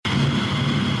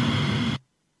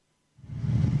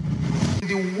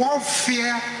the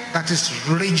warfare that is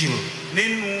raging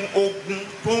nínú ogun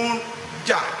tó ń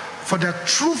jà for the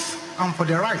truth and for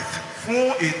the right. fún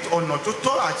ọ̀nà tó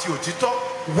tọ́ àti òtítọ́.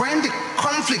 When the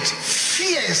conflict,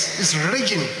 fierce, is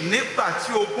raging nígbà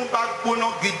tí ogun bá gbóná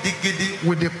gidigidi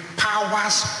with the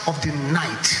powers of the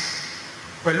night,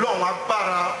 pẹ̀lú àwọn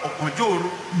agbára ọ̀gànjọ́ òru.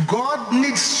 God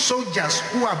needs soldiers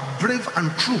who are brave and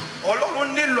true.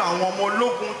 Ọlọ́run nílò àwọn ọmọ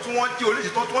ológun tí wọ́n jẹ́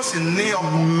olóṣèlú tí wọ́n sì ní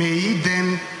ọkàn. May he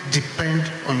then depend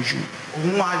on you.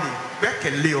 Òun a lè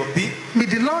gbẹ́kẹ̀lé ọ bí. May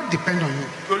the Lord depend on you.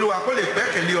 Olúwa kó lè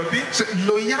gbẹ́kẹ̀lé ọ bí. So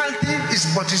loyalty is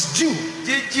but is due.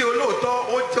 Jíjí olóòótọ́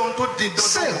ó jẹ́ ohun tó di dandan.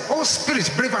 Say, oh spirit,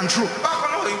 brave and true. Bákan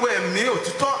náà ìwé ẹ̀mí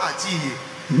òtítọ́ àti ìyè.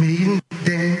 May he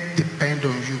then depend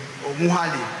on you. Òun a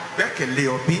lè gbẹ́kẹ̀lé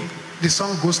ọ bí. The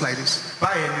song goes like this.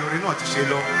 Báyìí ni orin náà ti ṣe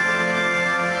lọ.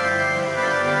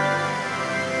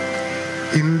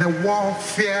 In the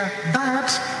warfare that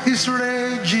is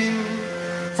raging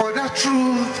for the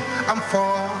truth and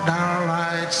for the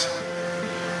right,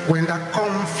 when the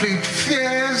conflict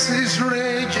fierce is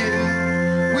raging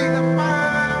with the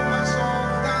powers of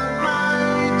the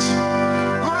night,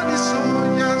 God is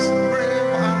soldiers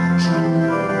brave and true.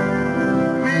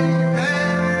 May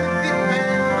them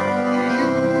depend on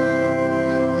you.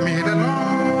 May the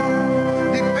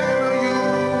Lord depend on you.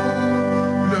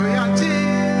 Loyalty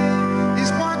is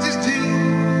what is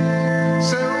due.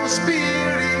 So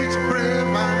spirit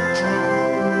brave and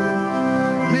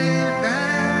true. May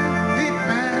them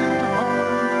depend on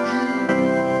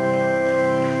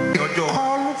you.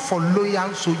 Call for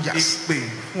loyal soldiers Ìpè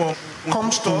fún ọ.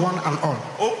 comes to one and all.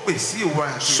 Ó pè sí ìwà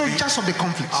àti Soldiers of the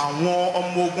conflict. àwọn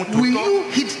ọmọ ogun tó Will tọ́. you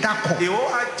hit that call? Ìwọ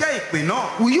á jẹ́ ìpè náà.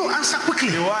 Will you answer quickly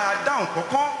Ìwọ á dáhùn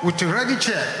kọ́kọ́ with a ready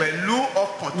chair? pẹ̀lú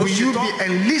ọkàn tó Will you ṣetán. be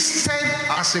enlisted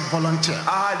as a volunteer?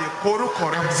 A lè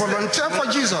korúkọ rẹ̀ A volunteer for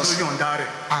Jesus. Mo yọ̀ǹda rẹ̀.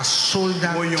 A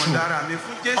soldier Mo yọ̀ǹda too. rà mí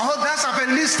fún Jésù. Others have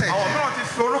enlisted. Àwọn mìíràn ti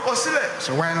fi orúkọ sílẹ̀.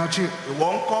 So why not you? Ìwọ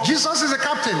ń kọ́. Jesus is the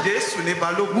captain. Jésù ní We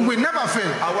balógun. will never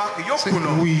fail. Àwa kì yóò Say,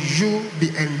 kùnà. will you be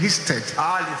enlisted?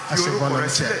 A lè fi as a orúkọ rẹ̀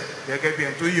volunteer. sílẹ̀ gẹ́gẹ́ bí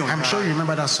ẹni tó yọ̀ǹda. I'm sure you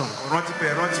remember that song. Rántí pé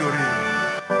rántí orin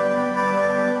yìí.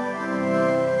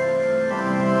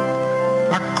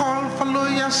 A call for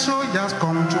loyal soldiers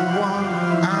come to one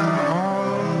and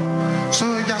all.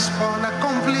 Soldiers for the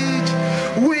conflict.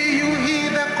 Will you hear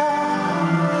the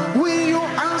call? Will you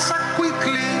answer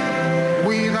quickly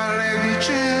with a ready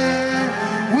chair?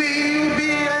 Will you be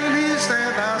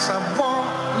enlisted as a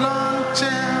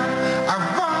volunteer? A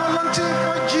volunteer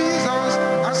for Jesus,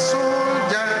 a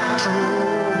soldier true.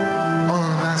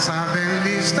 Others have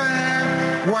enlisted.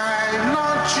 Why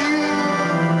not you?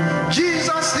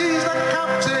 Jesus is the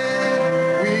captain.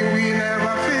 We will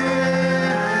never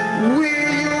fail.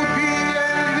 Will you be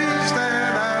enlisted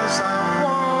as a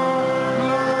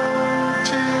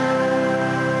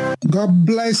volunteer? God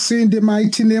bless you in the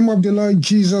mighty name of the Lord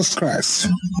Jesus Christ.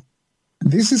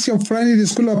 This is your friend in the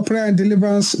School of Prayer and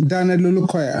Deliverance, Daniel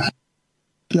Lulukoya.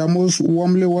 You are most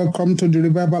warmly welcome to the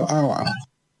Revival Hour,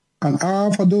 an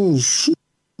hour for those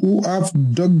who have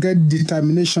dogged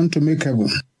determination to make heaven,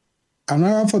 an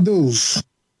hour for those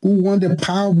who want the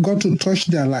power of God to touch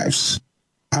their lives,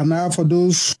 an hour for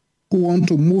those who want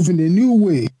to move in a new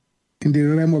way in the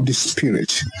realm of the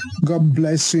Spirit. God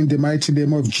bless you in the mighty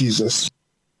name of Jesus.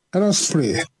 Let us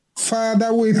pray.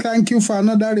 Father, we thank you for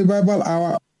another Revival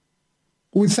Hour.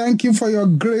 We thank you for your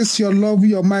grace, your love,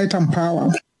 your might and power.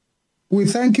 We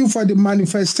thank you for the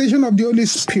manifestation of the Holy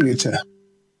Spirit.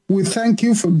 We thank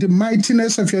you for the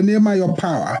mightiness of your name and your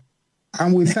power.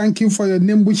 And we thank you for your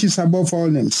name which is above all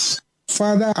names.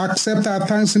 Father, accept our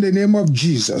thanks in the name of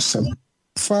Jesus.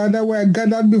 Father, we are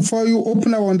gathered before you.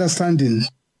 Open our understanding.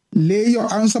 Lay your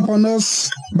hands upon us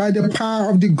by the power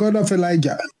of the God of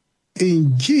Elijah.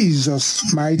 In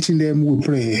Jesus' mighty name we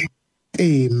pray.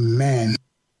 Amen.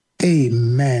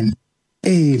 Amen.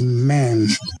 Amen.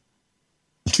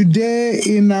 Today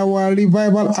in our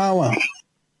Revival Hour,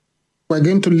 we're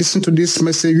going to listen to this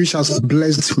message which has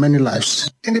blessed many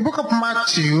lives. In the book of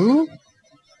Matthew,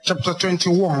 chapter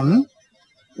 21,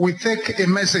 we take a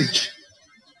message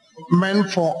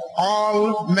meant for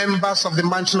all members of the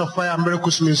Mountain of Fire and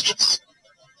Miracles Ministries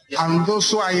and those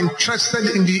who are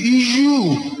interested in the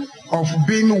issue of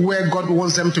being where God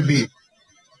wants them to be.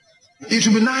 It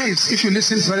would be nice if you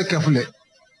listen very carefully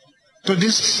to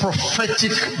this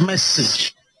prophetic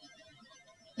message.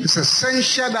 It's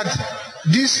essential that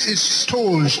this is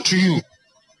told to you.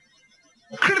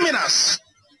 Criminals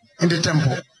in the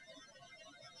temple.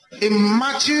 In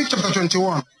Matthew chapter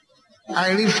 21,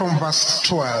 I read from verse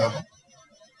 12.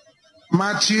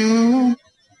 Matthew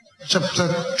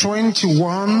chapter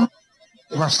 21,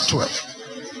 verse 12.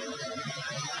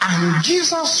 And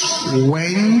Jesus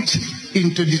went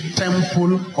into the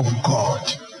temple of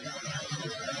God.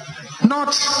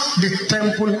 Not the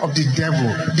temple of the devil,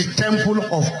 the temple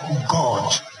of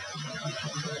God.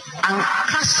 And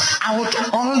cast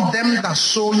out all them that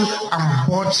sold and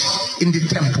bought in the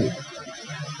temple.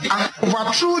 And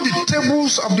overthrew the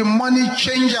tables of the money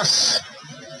changers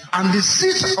and the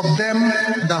seats of them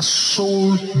that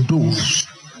sold doves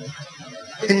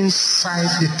inside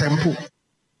the temple.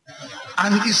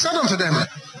 And he said unto them,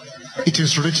 it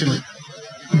is written,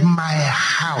 my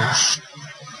house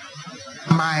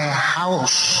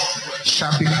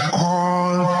shall be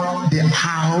called the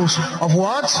house of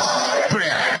what?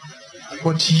 Prayer.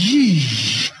 But ye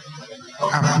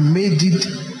have made it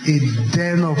a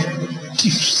den of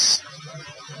thieves,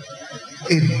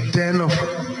 a den of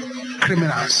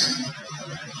criminals.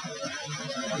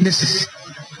 Listen,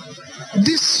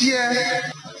 this year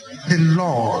the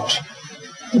Lord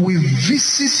will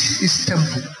visit his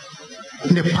temple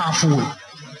in a powerful way.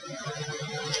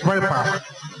 Very powerful.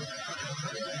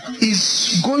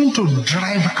 Is going to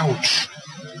drive out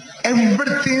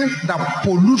everything that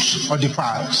pollutes or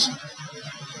defiles.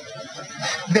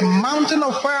 The mountain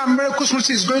of fire and miracles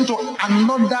is going to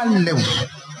another level.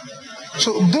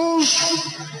 So those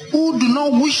who do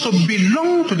not wish to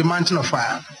belong to the mountain of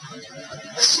fire,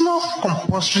 it's not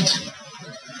compulsory.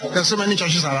 There's so many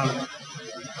churches around.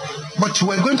 But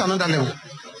we're going to another level.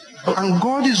 And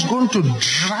God is going to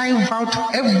drive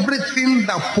out everything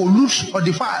that pollutes or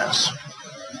defiles.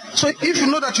 So if you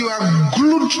know that you are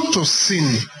glued to sin,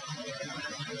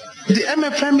 the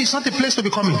MFM is not a place to be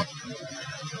coming.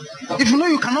 If you know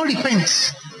you cannot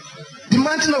repent, the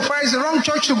mountain of fire is the wrong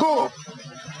church to go.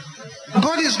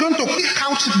 God is going to kick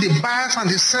out the buyers and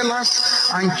the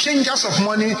sellers and changers of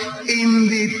money in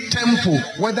the temple,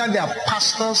 whether they are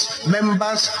pastors,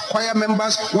 members, choir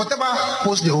members, whatever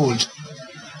post they hold.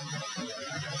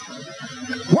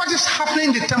 What is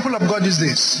happening in the temple of God these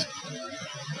days?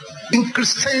 In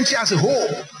Christianity as a whole,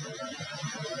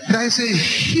 there is a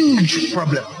huge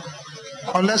problem,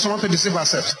 unless we want to deceive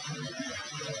ourselves.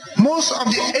 Most of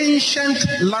the ancient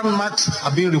landmarks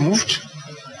are being removed.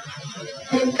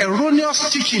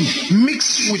 Erroneous teaching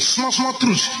mixed with small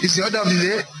truths is the order of the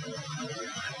day.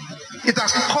 It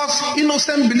has caused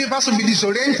innocent believers to be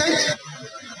disoriented.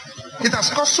 It has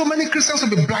caused so many Christians to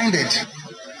be blinded.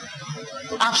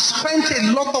 I've spent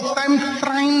a lot of time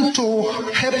trying to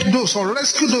help those or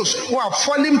rescue those who are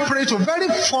falling prey to very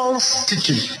false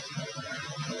teaching.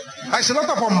 There's a lot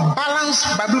of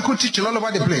unbalanced biblical teaching all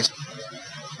over the place.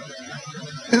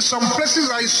 In some places,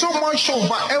 there is so much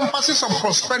overemphasis on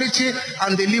prosperity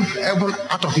and they leave heaven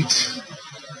out of it.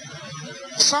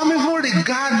 Some even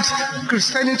regard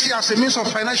Christianity as a means of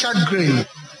financial gain.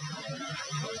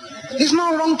 It's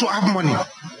not wrong to have money,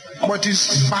 but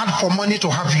it's bad for money to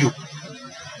have you.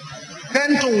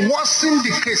 Then to worsen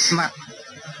the case now,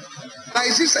 there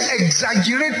is this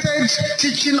exaggerated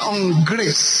teaching on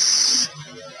grace.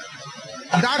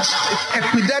 That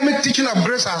epidemic teaching of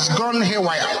grace has gone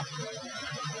haywire.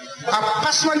 I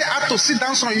personally had to sit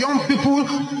down some young people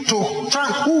to try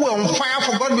who were on fire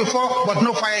for God before, but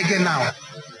no fire again now.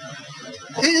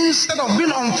 Instead of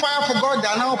being on fire for God, they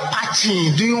are now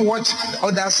partying, doing what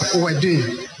others were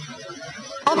doing.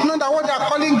 Not know that what they are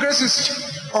calling grace is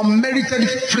unmerited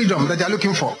freedom that they are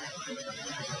looking for.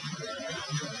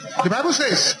 The Bible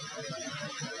says,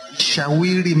 shall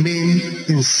we remain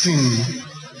in sin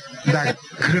that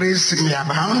grace may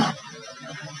abound?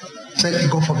 Say,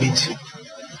 God forbid.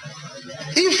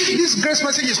 If this grace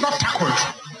message is not tackled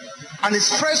and it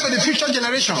spreads to the future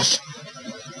generations,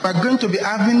 we are going to be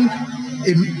having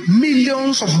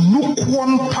millions of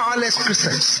lukewarm, powerless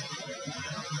Christians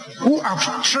who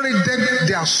have traded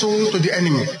their soul to the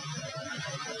enemy.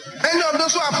 Any of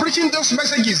those who are preaching those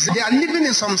messages, they are living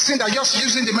in some sin. They are just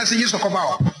using the messages to cover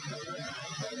up.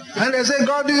 And they say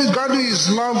God is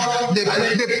love. They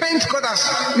paint God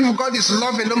as if God is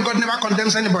love alone. God never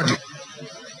condemns anybody.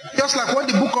 Just like what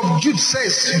the book of Jude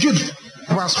says, Jude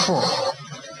verse 4.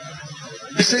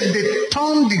 He said they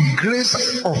turn the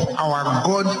grace of our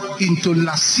God into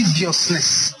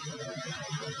lasciviousness.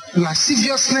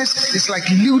 Lasciviousness is like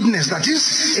lewdness, that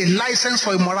is a license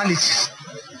for immorality.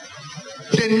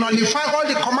 They nullify all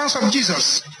the commands of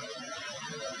Jesus.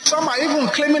 Some are even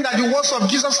claiming that the words of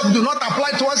Jesus do not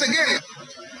apply to us again.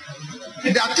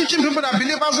 They are teaching people that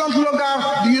believers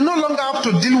you no longer have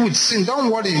to deal with sin.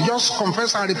 Don't worry, just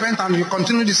confess and repent and you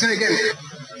continue the sin again.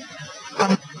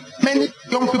 And many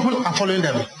young people are following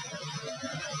them,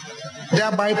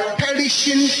 thereby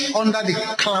perishing under the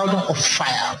cloud of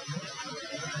fire.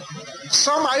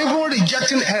 Some are even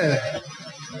rejecting hell.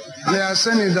 They are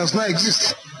saying it does not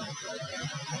exist.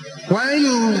 When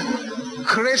you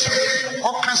create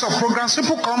all kinds of programs.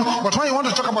 People come, but when you want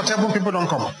to talk about temple, people don't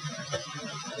come.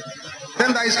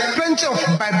 Then there is plenty of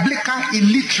biblical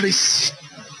illiteracy.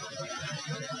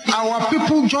 Our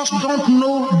people just don't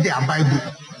know their Bible.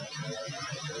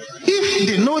 If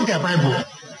they know their Bible,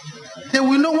 they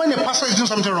will know when a pastor is doing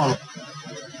something wrong.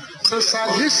 So, sir,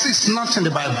 this is not in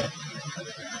the Bible.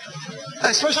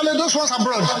 Especially those ones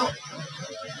abroad.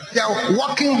 They are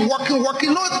walking. No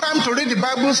time to read the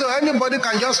Bible, so anybody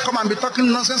can just come and be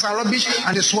talking nonsense and rubbish,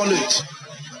 and they swallow it.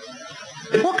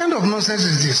 What kind of nonsense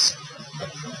is this?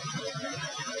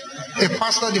 A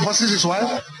pastor divorces his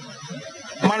wife,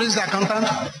 marries the accountant,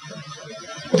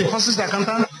 divorces the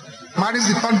accountant, marries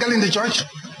the third girl in the church,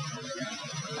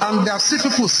 and there are six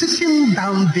people sitting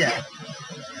down there,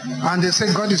 and they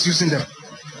say God is using them,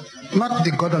 not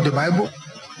the God of the Bible.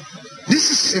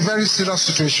 This is a very serious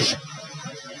situation.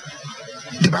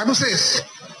 The Bible says,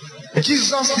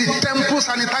 Jesus, the temple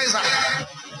sanitizer,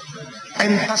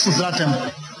 enters into that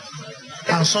temple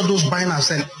and saw those buying and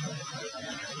selling.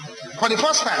 For the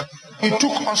first time, he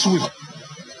took us with,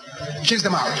 chased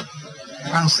them out,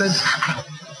 and said,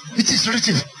 it is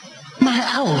written, my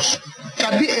house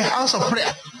shall be a house of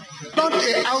prayer, not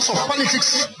a house of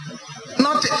politics,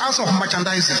 not a house of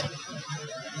merchandising.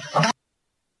 That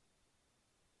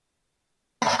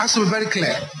has to be very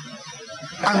clear.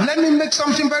 And let me make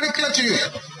something very clear to you.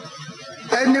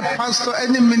 Any pastor,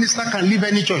 any minister can leave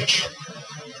any church.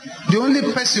 The only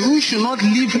person who should not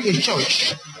leave a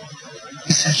church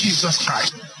is Jesus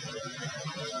Christ.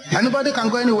 Anybody can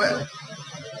go anywhere.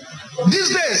 These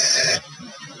days,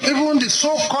 even the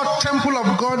so-called temple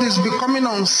of God is becoming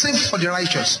unsafe for the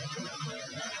righteous.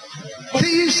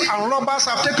 Thieves and robbers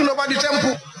have taken over the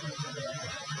temple.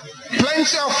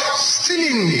 Plenty of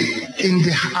stealing in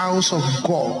the house of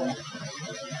God.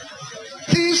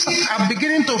 Thieves are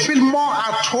beginning to feel more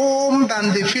at home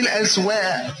than they feel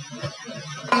elsewhere.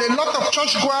 And a lot of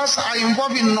churchgoers are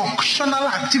involved in nocturnal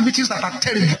activities that are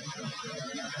terrible.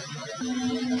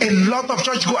 A lot of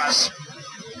churchgoers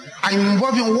are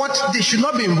involved in what they should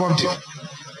not be involved in.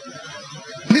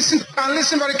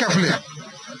 Listen very carefully.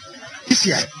 This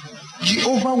year,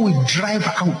 Jehovah will drive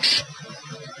out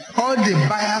all the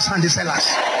buyers and the sellers,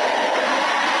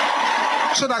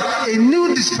 so that a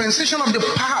new dispensation of the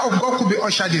power of God could be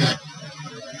ushered in.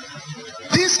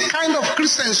 These kind of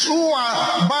Christians who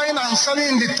are buying and selling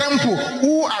in the temple,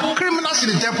 who are criminals in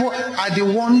the temple, are the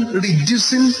one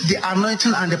reducing the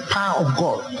anointing and the power of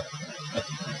God.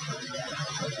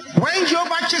 When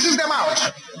Jehovah chases them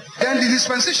out, then the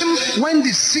dispensation, when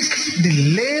the sick, the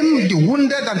lame, the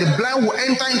wounded, and the blind will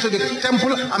enter into the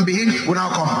temple and be healed, will now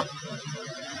come.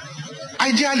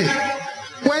 Ideally,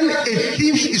 when a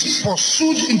thief is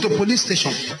pursued into police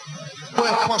station, or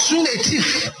pursuing a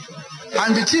thief,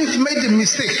 and the thief made a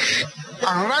mistake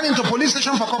and ran into police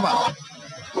station for cover,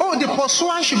 the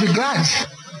pursuer should be glad.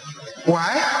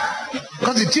 Why?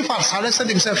 Because the thief has arrested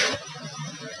himself.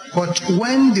 But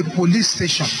when the police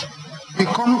station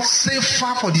becomes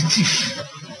safer for the thief,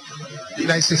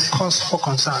 there is a cause for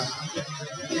concern.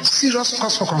 Serious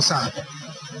cause for concern.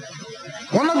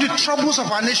 One of the troubles of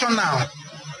our nation now,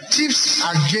 thieves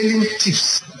are jailing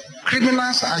thieves.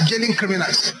 Criminals are jailing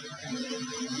criminals.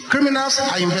 Criminals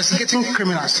are investigating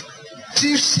criminals.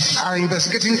 Thieves are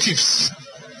investigating thieves.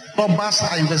 Robbers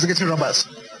are investigating robbers.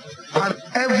 And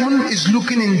everyone is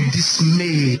looking in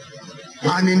dismay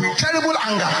and in terrible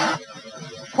anger.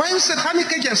 When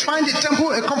satanic agents find the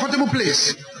temple a comfortable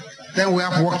place, then we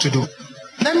have work to do.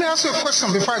 Let me ask you a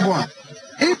question before I go on.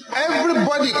 If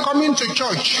everybody coming to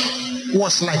church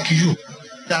was like you,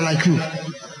 they are like you,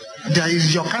 there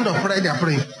is your kind of prayer they are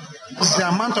praying, it's the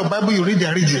amount of Bible you read they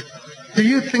are reading, do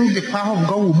you think the power of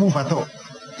God will move at all?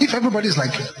 If everybody is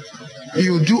like you,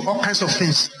 you do all kinds of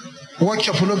things. Watch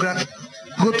your pornography,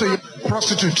 go to your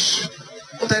prostitutes,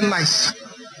 tell lies.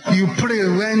 You pray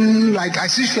when, like, I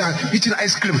see you are eating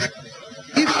ice cream.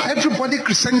 If everybody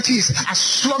Christianity is as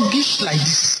sluggish like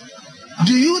this,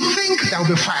 do you think there will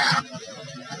be fire?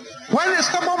 When a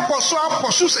stubborn pursuer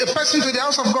pursues a person to the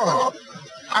house of God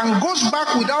and goes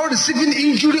back without receiving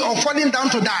injury or falling down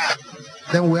to die,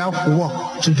 then we have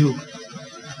work to do.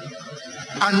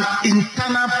 An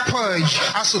internal purge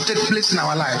has to take place in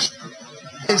our lives.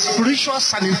 A spiritual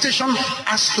sanitation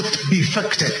has to be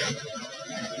effected.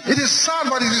 It is sad,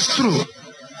 but it is true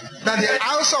that the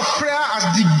house of prayer has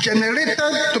degenerated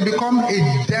to become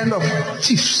a den of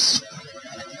thieves.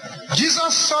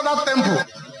 Jesus saw that temple.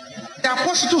 The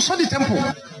apostles saw the temple.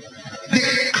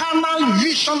 The carnal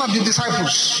vision of the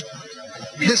disciples.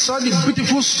 They saw the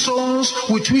beautiful stones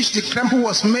with which the temple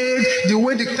was made, the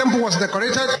way the temple was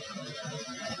decorated.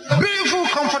 Beautiful,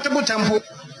 comfortable temple.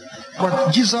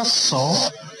 But Jesus saw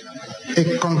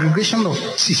a congregation of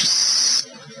thieves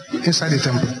inside the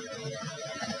temple.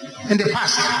 In the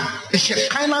past, the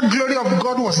Shekinah glory of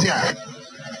God was there,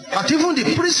 but even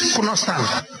the priests could not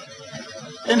stand.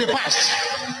 In the past,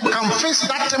 you can face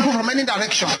that temple from any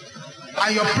direction,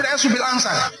 and your prayers will be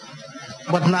answered.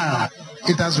 But now,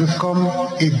 it has become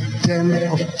a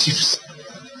den of thieves,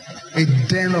 a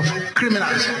den of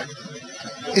criminals,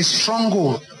 a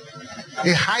stronghold,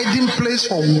 a hiding place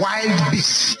for wild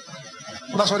beasts.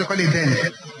 That's what they call a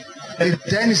den. A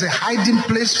den is a hiding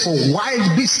place for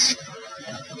wild beasts.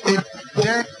 A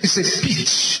den is a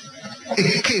pit,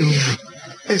 a cave,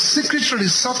 a secret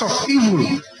resort of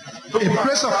evil, a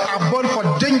place of abode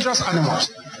for dangerous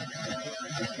animals.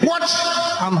 What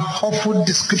an awful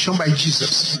description by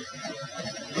Jesus.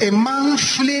 A man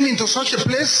fleeing into such a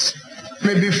place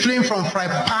may be fleeing from fry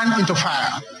pan into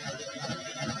fire.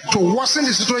 To worsen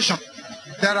the situation,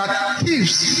 there are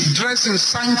thieves dressed in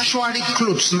sanctuary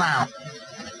clothes now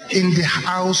in the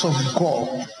house of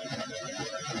God.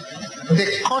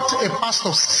 They caught a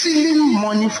pastor stealing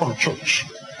money from church.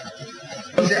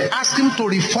 They asked him to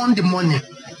refund the money.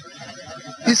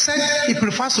 He said he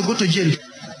prefers to go to jail.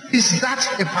 Is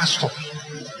that a pastor?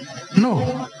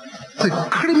 No. The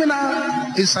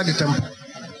criminal inside the temple.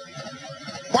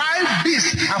 Wild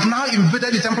beasts have now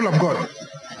invaded the temple of God.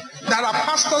 There are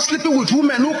pastors sleeping with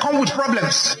women who come with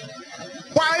problems.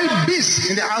 Wild beasts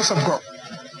in the house of God.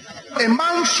 A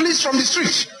man flees from the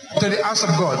street to the house of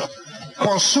God,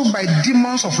 pursued by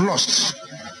demons of lust.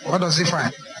 What does he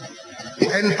find? He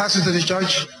enters into the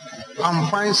church and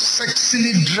finds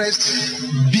sexily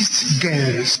dressed beast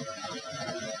girls.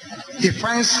 He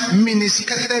finds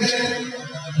mini-skirted,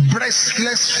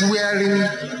 breastless wearing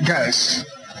girls,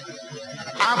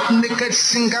 half-naked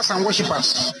singers and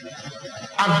worshippers,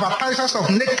 advertisers of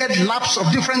naked laps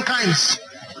of different kinds.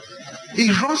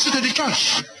 He runs into the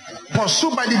church,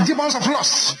 pursued by the demons of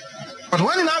lust. But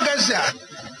when he now gets there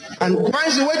and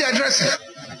finds the way they are dressing,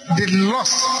 the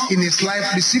lust in his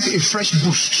life receives a fresh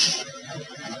boost.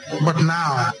 But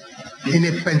now, in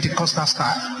a Pentecostal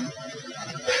style.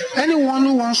 Anyone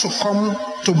who wants to come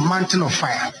to Mountain of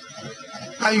Fire,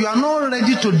 and you are not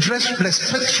ready to dress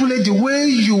respectfully the way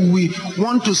you will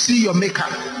want to see your maker,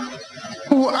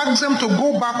 who will ask them to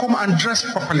go back home and dress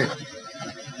properly.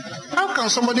 How can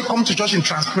somebody come to church in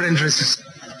transparent dresses?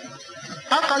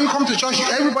 How can you come to church,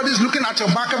 everybody is looking at your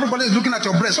back, everybody is looking at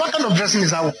your breast? What kind of dressing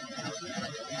is that?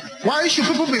 Why should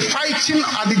people be fighting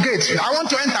at the gate? I want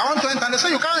to enter. And they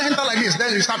say you can't enter like this.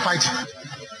 Then you start fighting.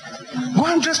 Go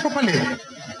and dress properly.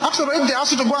 After all, if they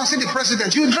ask you to go and see the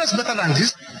president, you dress better than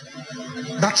this.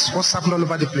 That's what's happening all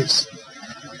over the place.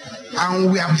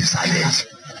 And we have decided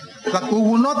that we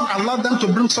will not allow them to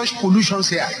bring such pollutions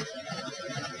here.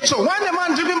 So when a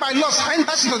man driven by lust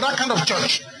enters into that kind of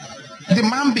church, the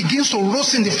man begins to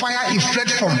roast in the fire he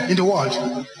fled from in the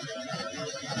world.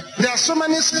 There are so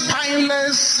many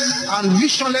spineless and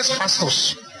visionless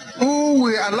pastors who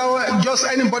will allow just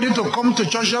anybody to come to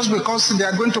church just because they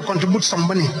are going to contribute some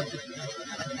money.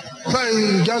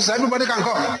 So just everybody can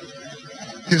come.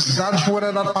 Is that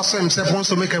whether that pastor himself wants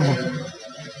to make heaven?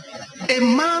 A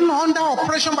man under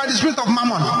oppression by the spirit of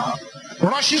mammon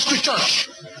rushes to church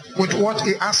with what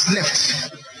he has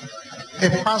left. A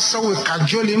pastor will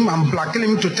cajole him and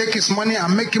blackmail him to take his money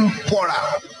and make him poorer.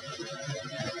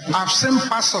 I've seen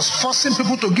pastors forcing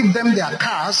people to give them their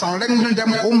cars and rendering them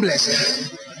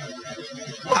homeless.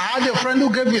 I had a friend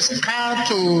who gave his car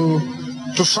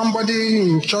to somebody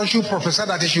in church who prophesied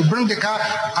that he should bring the car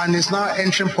and is now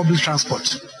entering public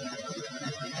transport.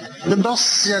 Thus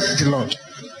saith the Lord,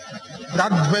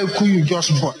 that vehicle you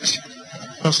just bought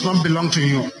does not belong to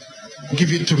you.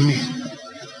 Give it to me.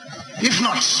 If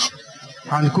not,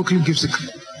 and quickly gives it.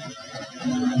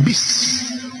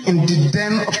 Beasts in the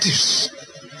den of thieves.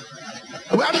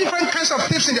 We have different kinds of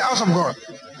thieves in the house of God.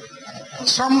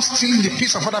 Some steal the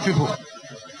peace of other people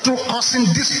through causing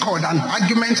discord and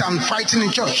argument and fighting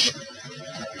in church.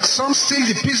 Some steal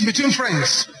the peace between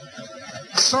friends.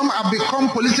 Some have become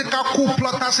political coup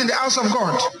plotters in the house of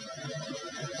God.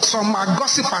 Some are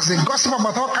gossipers. They gossip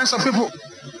about all kinds of people.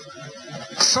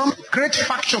 Some create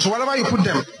factions, wherever you put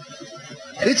them.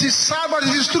 It is sad, but it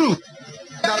is true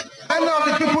that many of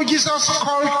the people Jesus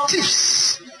called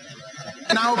thieves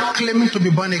now claiming to be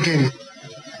born again.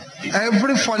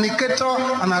 Every fornicator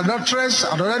and adulterer,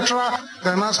 they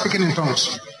are now speaking in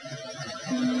tongues.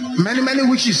 Many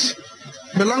witches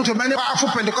belong to many powerful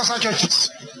Pentecostal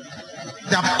churches.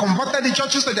 They have converted the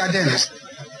churches to their dens.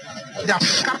 They have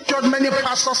captured many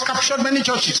pastors, captured many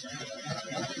churches.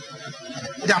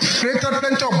 They have created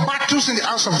plenty of battles in the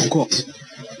house of God.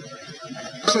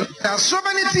 So there are so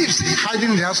many thieves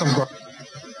hiding in the house of God.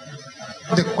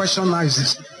 The question now is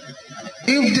this: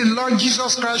 if the Lord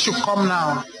Jesus Christ should come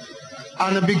now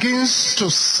and it begins to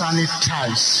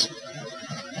sanitize,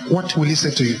 what will he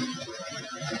say to you?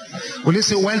 Will he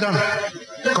say, well done,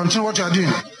 continue what you are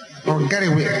doing, or get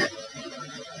away?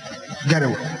 Get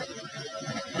away.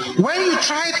 When you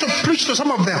try to preach to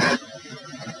some of them,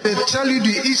 they tell you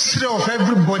the history of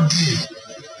everybody,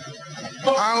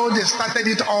 how they started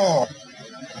it all,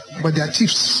 but they are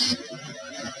thieves.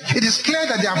 It is clear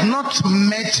that they have not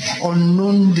met or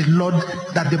known the Lord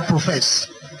that they profess.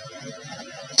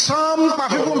 Some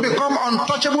people become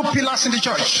untouchable pillars in the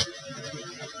church.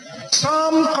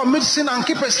 Some commit sin and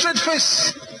keep a straight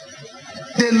face.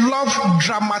 They love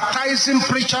dramatizing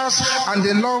preachers and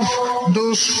they love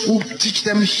those who teach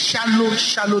them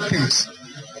shallow things.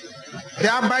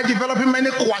 Thereby developing many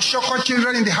kwashoko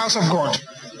children in the house of God.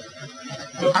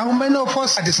 How many of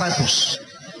us are disciples?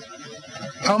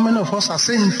 How many of us are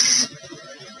saints?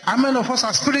 How many of us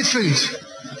are spirit-filled?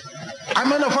 How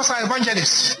many of us are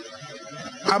evangelists?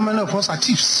 How many of us are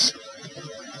thieves?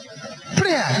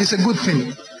 Prayer is a good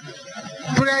thing.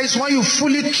 Prayer is when you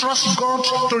fully trust God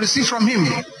to receive from Him.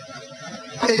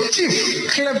 A thief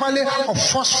cleverly or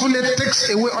forcefully takes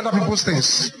away other people's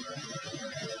things.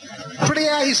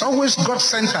 Prayer is always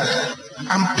God-centered,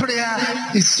 and prayer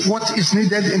is what is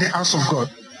needed in the house of God.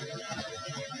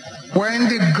 When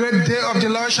the great day of the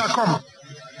Lord shall come,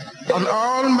 and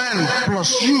all men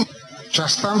plus you shall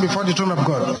stand before the throne of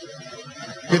God,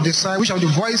 you decide which of the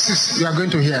voices you are going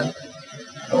to hear,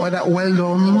 whether well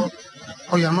done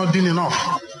or you are not doing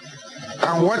enough.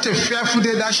 And what a fearful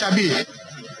day that shall be,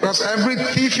 because every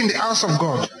thief in the house of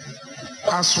God,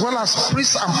 as well as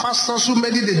priests and pastors who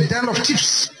made it a den of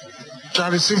thieves, shall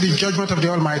receive the judgment of the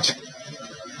Almighty.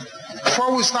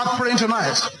 Before we start praying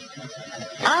tonight,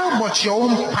 how about your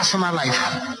own personal life?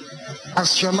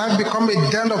 Has your life become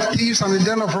a den of thieves and a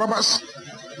den of robbers?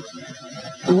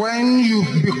 When you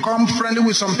become friendly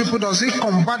with some people, does it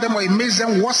convert them or it makes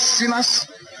them worse sinners?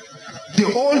 The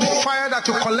old fire that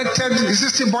you collected, is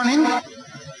it still burning?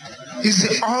 Is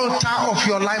the altar of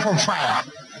your life on fire?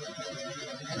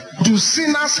 Do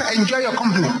sinners enjoy your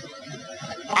company?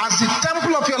 Has the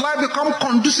temple of your life become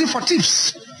conducive for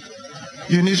thieves?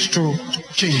 You need to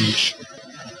change.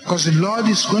 Because the Lord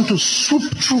is going to swoop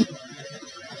through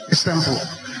His temple.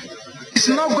 It's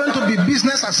not going to be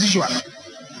business as usual.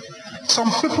 Some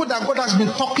people that God has been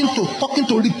talking to,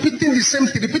 repeating the same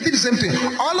thing.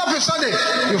 All of a sudden,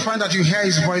 you find that you hear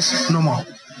His voice no more.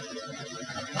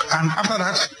 And after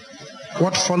that,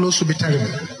 what follows will be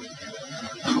terrible.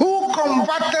 Who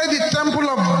converted the temple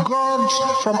of God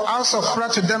from house of prayer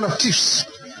to den of thieves?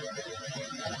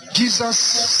 Jesus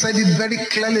said it very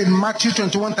clearly in Matthew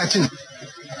 21:13.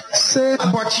 Said,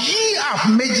 but ye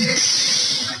have made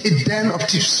it a den of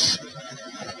thieves.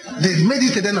 They made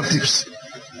it a den of thieves.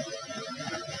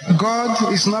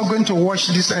 God is not going to watch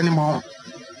this anymore.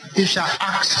 He shall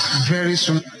act very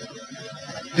soon.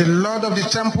 The Lord of the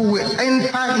temple will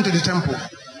enter into the temple,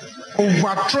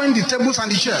 overthrowing the tables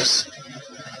and the chairs.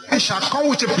 He shall come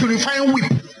with a purifying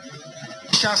whip.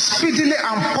 He shall speedily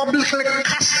and publicly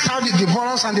cast out the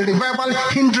devourers and the revival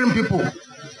hindering people.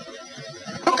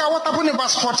 Look at what happened in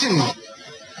verse 14.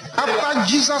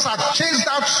 After Jesus had chased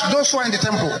out those who are in the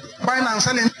temple, buying and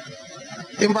selling,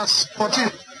 in verse 14,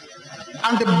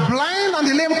 and the blind and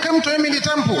the lame came to him in the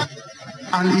temple,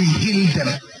 and he healed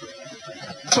them.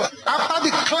 So after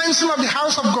the cleansing of the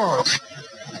house of God,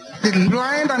 the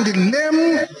blind and the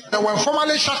lame that were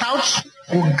formerly shut out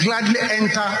will gladly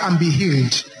enter and be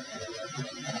healed.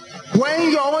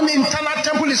 When your own internal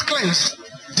temple is cleansed,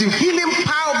 the healing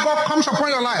power of God comes upon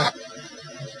your life.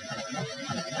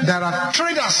 There are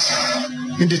traders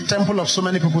in the temple of so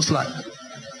many people's life.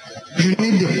 You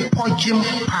need the purging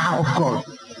power of God.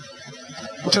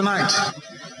 Tonight,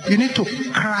 you need to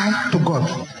cry to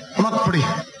God, not pray.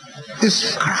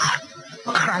 Just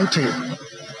cry to Him.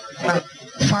 Like,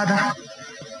 Father,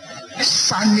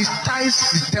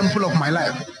 sanitize the temple of my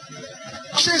life.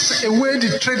 Chase away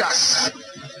the traders,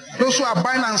 those who are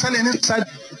buying and selling inside.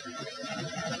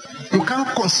 You can't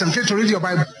concentrate to read your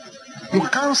Bible. You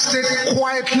can't stay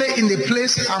quietly in the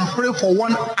place and pray for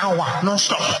 1 hour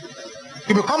non-stop.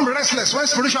 You become restless when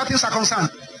spiritual things are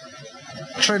concerned.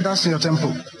 Traders in your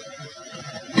temple.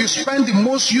 You spend the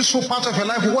most useful part of your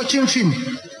life watching film.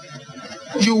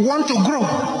 You want to grow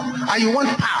and you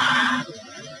want power.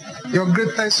 Your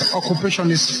greatest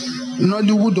occupation is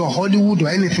Nollywood or Hollywood or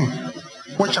anything.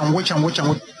 Watch and watch and watch and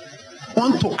watch. I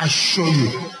want to assure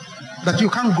you that you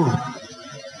can't grow.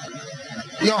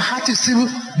 Your heart is still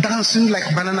dancing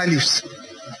like banana leaves.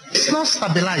 It's not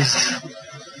stabilized.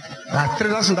 There are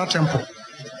traders in that temple.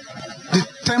 The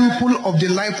temple of the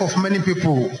life of many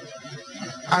people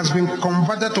has been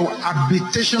converted to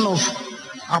habitation of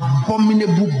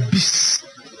abominable beasts.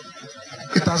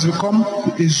 It has become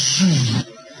a zoo.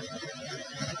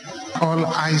 All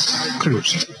eyes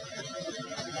closed.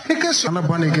 In case you're not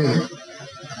born again,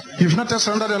 you've not yet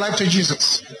surrendered your life to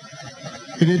Jesus,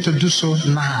 you need to do so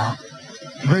now.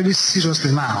 Very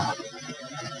seriously now.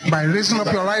 By raising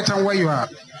up your right hand where you are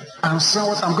and saying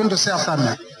what I'm going to say after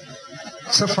me.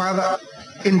 So, Father,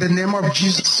 in the name of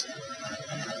Jesus,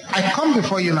 I come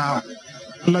before you now.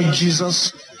 Lord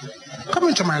Jesus, come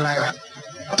into my life.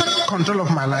 Take control of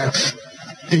my life.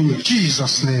 In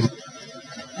Jesus' name,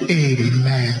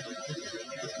 amen.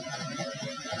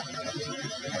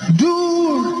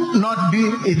 Do not be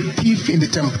a thief in the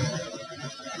temple.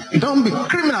 Don't be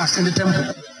criminals in the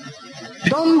temple.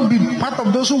 Don't be part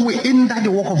of those who will hinder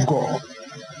the work of God.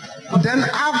 Then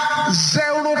have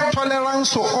zero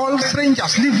tolerance to all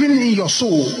strangers living in your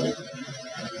soul.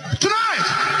 Tonight,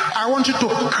 I want you to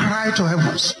cry to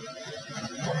heavens.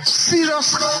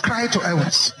 Serious cry to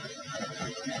heavens.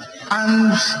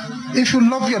 And if you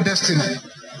love your destiny,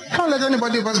 don't let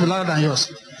anybody else be louder than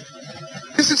yours.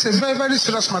 This is a very, very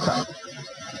serious matter.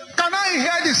 Can I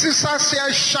hear the sisters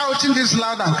here shouting this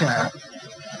loud and clear?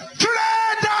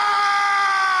 Traitors!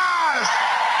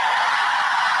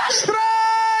 Strangers!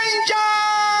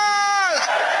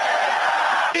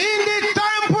 In the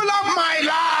temple of my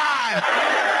life!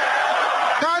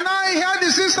 Can I hear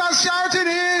the sisters shouting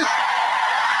it?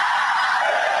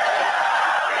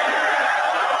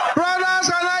 Brothers,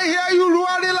 can I hear you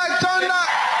roaring like thunder?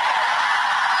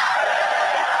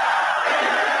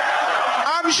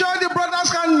 I'm sure the brothers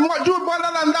can do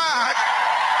better than that.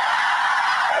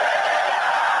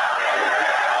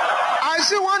 I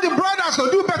still want the brothers to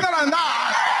do better than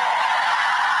that.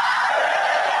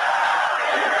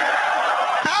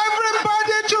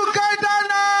 Everybody together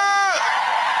now.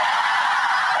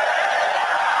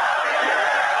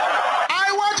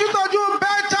 I want you to do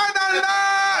better than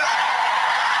that.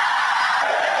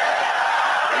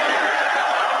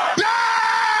 Yeah!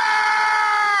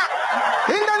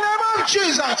 In the name of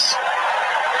Jesus.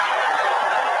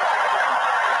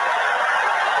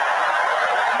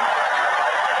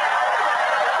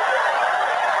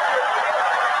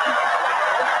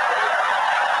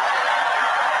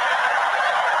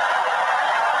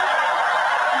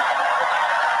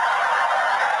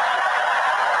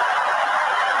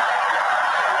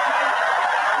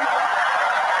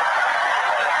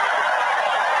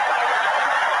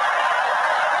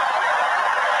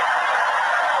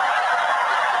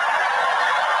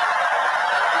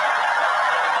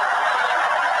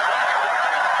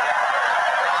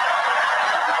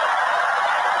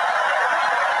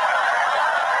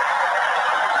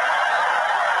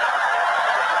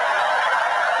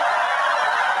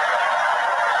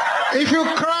 If you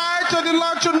cry to the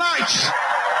Lord tonight,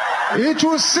 it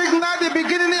will signal the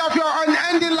beginning of your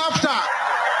unending laughter.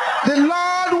 The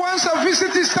Lord wants to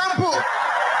visit his temple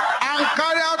and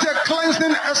carry out a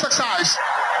cleansing exercise.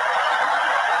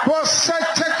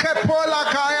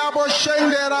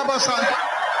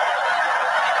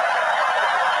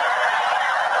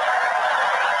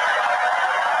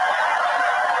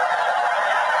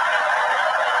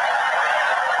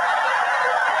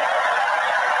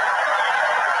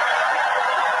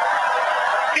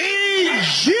 In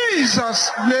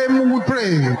Jesus' name we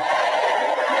pray.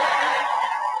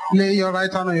 Lay your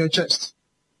right hand on your chest.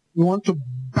 You want to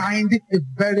bind a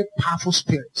very powerful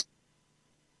spirit.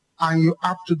 And you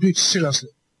have to do it seriously.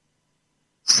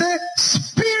 Say,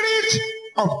 spirit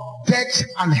of death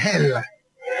and hell,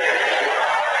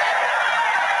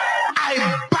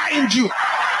 I bind you.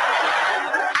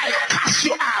 I cast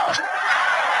you out.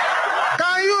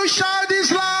 Can you shout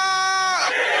this loud?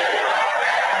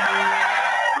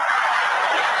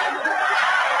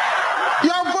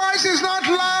 Your voice is not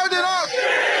loud enough.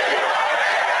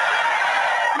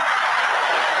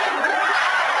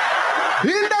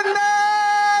 In the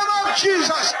name of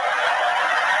Jesus.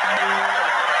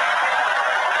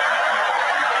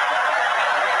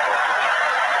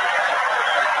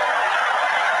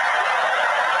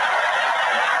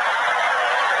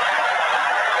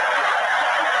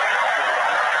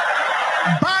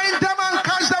 Bind them and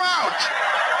cast them out.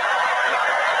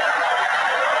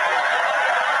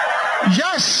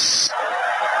 Yes.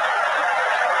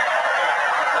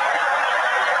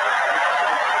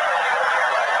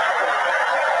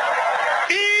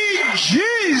 In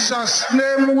Jesus'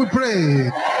 name we pray.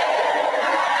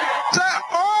 The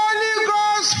Holy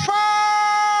Ghost fire,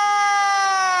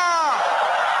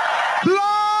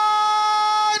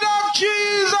 blood of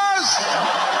Jesus.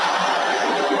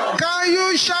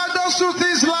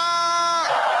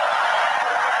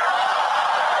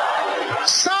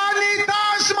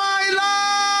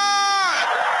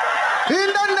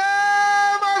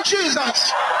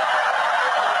 Jesus.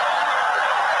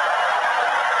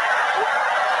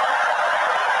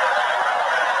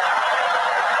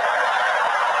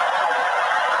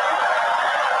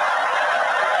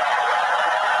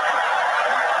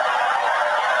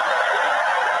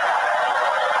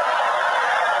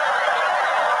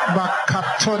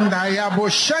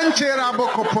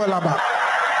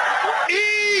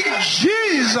 In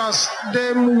Jesus'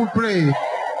 name we pray.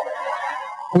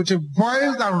 With a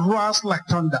voice that roars like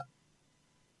thunder.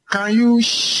 Can you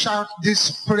shout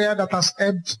this prayer that has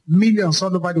helped millions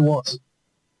all over the world?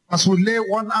 As we lay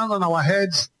one hand on our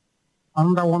heads,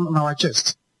 another one on our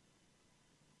chest.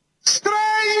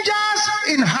 Strangers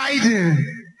in hiding.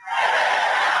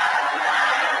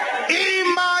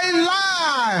 In my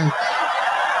life.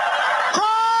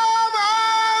 Come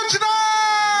out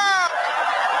now.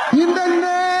 In the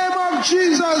name of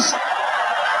Jesus.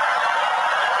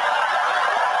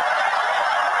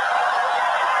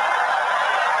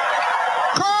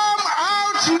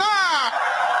 Now,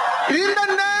 in the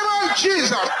name of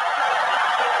Jesus.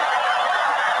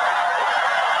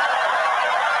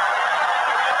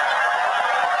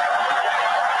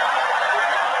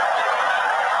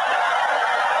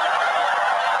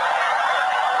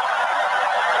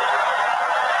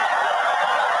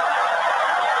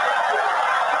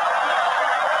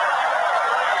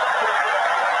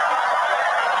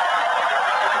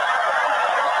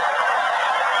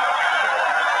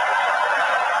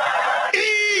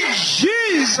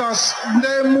 Jesus'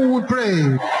 name we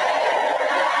pray.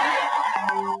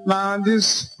 Now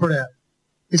this prayer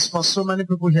is for so many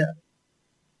people here.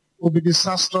 Will be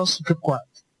disastrous to keep quiet.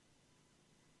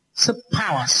 Say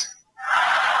powers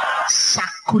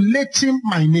circulating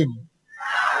my name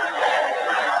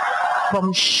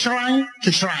from shrine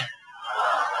to shrine,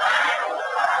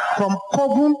 from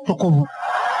coven to coven,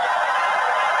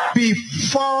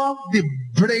 before the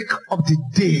break of the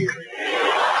day.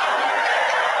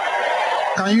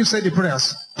 Can you say the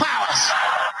prayers? Powers.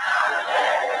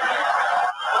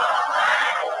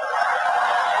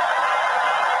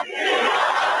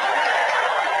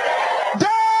 There!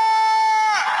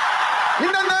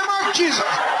 In the name of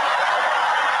Jesus.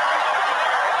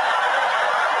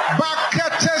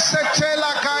 Bakete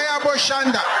setela kaya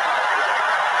boshanda.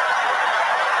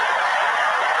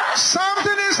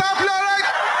 Something is happening, right?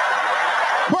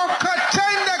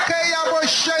 Bokatende kaya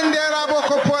boshende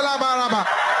rabokopola baraba.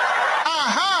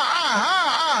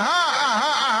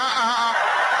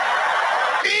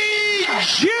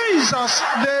 Jesus'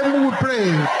 name we pray.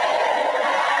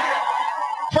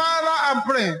 Father, I'm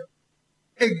praying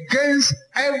against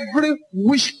every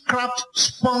witchcraft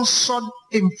sponsored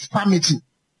infirmity.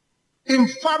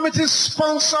 Infirmity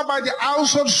sponsored by the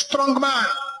household strong man.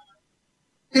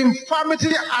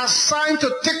 Infirmity assigned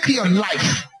to take your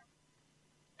life.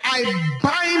 I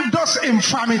bind those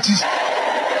infirmities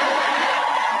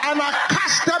and I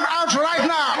cast them out right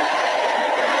now.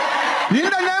 In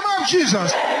the name of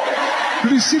Jesus.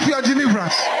 Receive your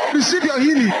deliverance. Receive your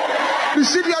healing.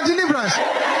 Receive your deliverance.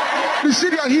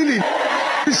 Receive your healing.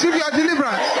 Receive your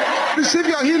deliverance. Receive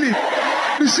your healing.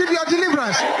 Receive your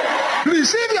deliverance.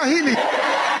 Receive your healing.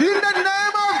 In the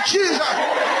name of Jesus.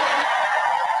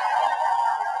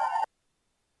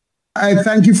 I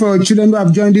thank you for your children who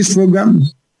have joined this program.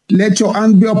 Let your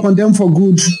hand be upon them for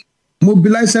good.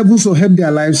 Mobilize heavens to help their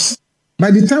lives. By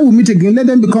the time we meet again, let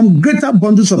them become greater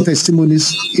bundles of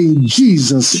testimonies. In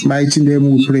Jesus' mighty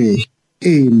name we pray.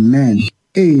 Amen.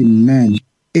 Amen.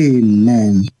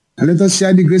 Amen. And let us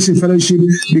share the grace and fellowship,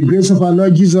 the grace of our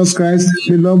Lord Jesus Christ,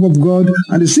 the love of God,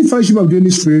 and the sweet fellowship of the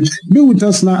Holy Spirit be with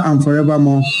us now and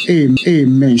forevermore.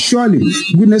 Amen. Surely,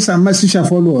 goodness and mercy shall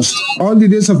follow us all the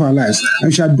days of our lives, and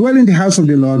we shall dwell in the house of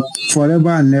the Lord forever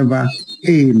and ever.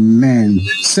 Amen.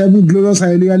 7 glorious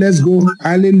hallelujah. Let's go.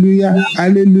 Hallelujah.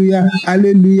 Hallelujah.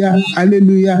 Hallelujah.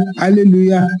 Hallelujah.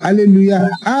 Hallelujah. Hallelujah.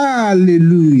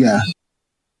 Hallelujah.